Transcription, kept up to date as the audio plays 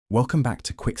Welcome back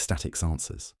to Quick Statics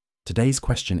Answers. Today's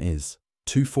question is,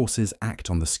 two forces act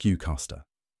on the skew caster.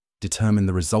 Determine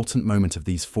the resultant moment of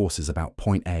these forces about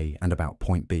point A and about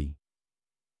point B.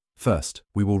 First,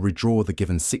 we will redraw the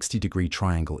given 60-degree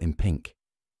triangle in pink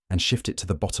and shift it to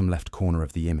the bottom left corner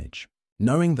of the image.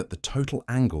 Knowing that the total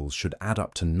angles should add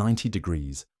up to 90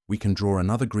 degrees, we can draw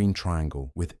another green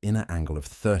triangle with inner angle of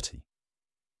 30.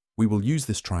 We will use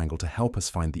this triangle to help us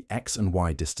find the x and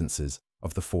y distances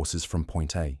of the forces from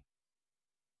point A.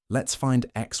 Let's find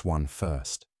x1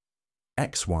 first.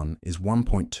 x1 is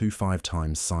 1.25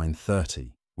 times sine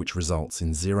 30, which results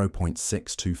in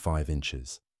 0.625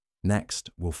 inches. Next,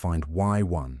 we'll find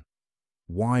y1.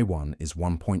 y1 is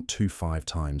 1.25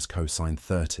 times cosine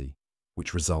 30,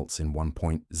 which results in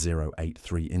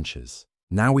 1.083 inches.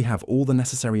 Now we have all the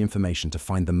necessary information to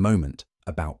find the moment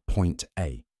about point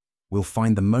A. We'll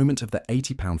find the moment of the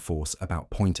 80-pound force about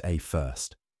point A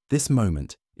first. This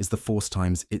moment is the force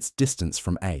times its distance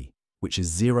from A, which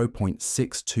is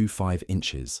 0.625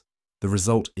 inches. The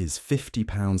result is 50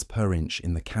 pounds per inch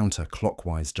in the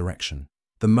counter-clockwise direction.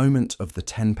 The moment of the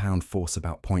 10-pound force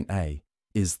about point A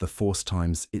is the force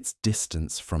times its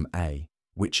distance from A,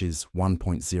 which is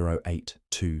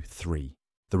 1.0823.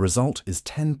 The result is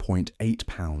 10.8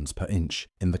 pounds per inch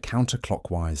in the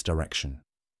counter-clockwise direction.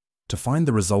 To find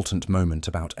the resultant moment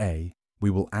about A, we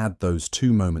will add those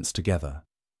two moments together,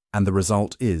 and the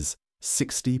result is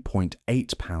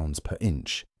 60.8 pounds per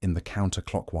inch in the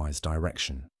counterclockwise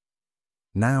direction.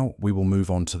 Now we will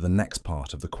move on to the next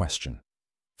part of the question.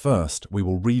 First, we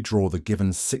will redraw the given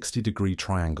 60-degree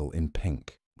triangle in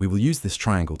pink. We will use this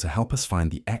triangle to help us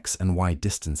find the x and y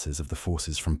distances of the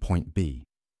forces from point B.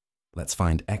 Let's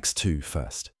find x2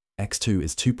 first. x2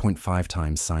 is 2.5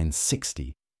 times sine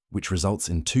 60, which results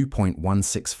in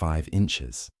 2.165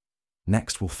 inches.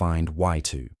 Next, we'll find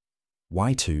y2.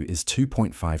 y2 is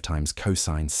 2.5 times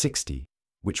cosine 60,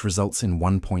 which results in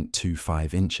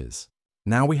 1.25 inches.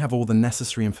 Now we have all the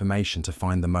necessary information to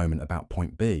find the moment about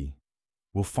point B.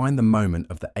 We'll find the moment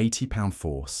of the 80-pound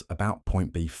force about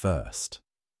point B first.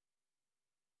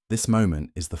 This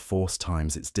moment is the force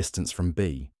times its distance from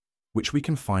B, which we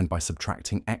can find by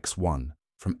subtracting x1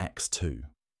 from x2.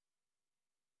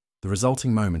 The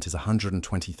resulting moment is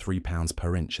 123 pounds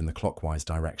per inch in the clockwise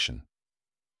direction.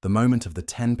 The moment of the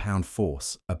 10-pound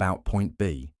force about point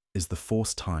B is the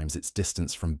force times its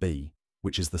distance from B,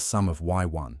 which is the sum of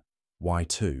y1,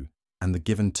 y2, and the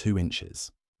given 2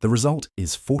 inches. The result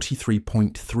is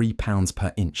 43.3 pounds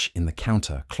per inch in the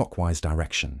counter-clockwise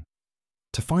direction.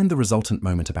 To find the resultant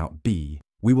moment about B,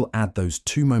 we will add those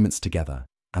two moments together,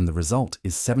 and the result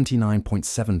is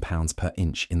 79.7 pounds per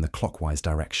inch in the clockwise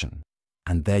direction.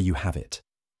 And there you have it.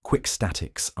 Quick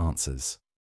Statics Answers.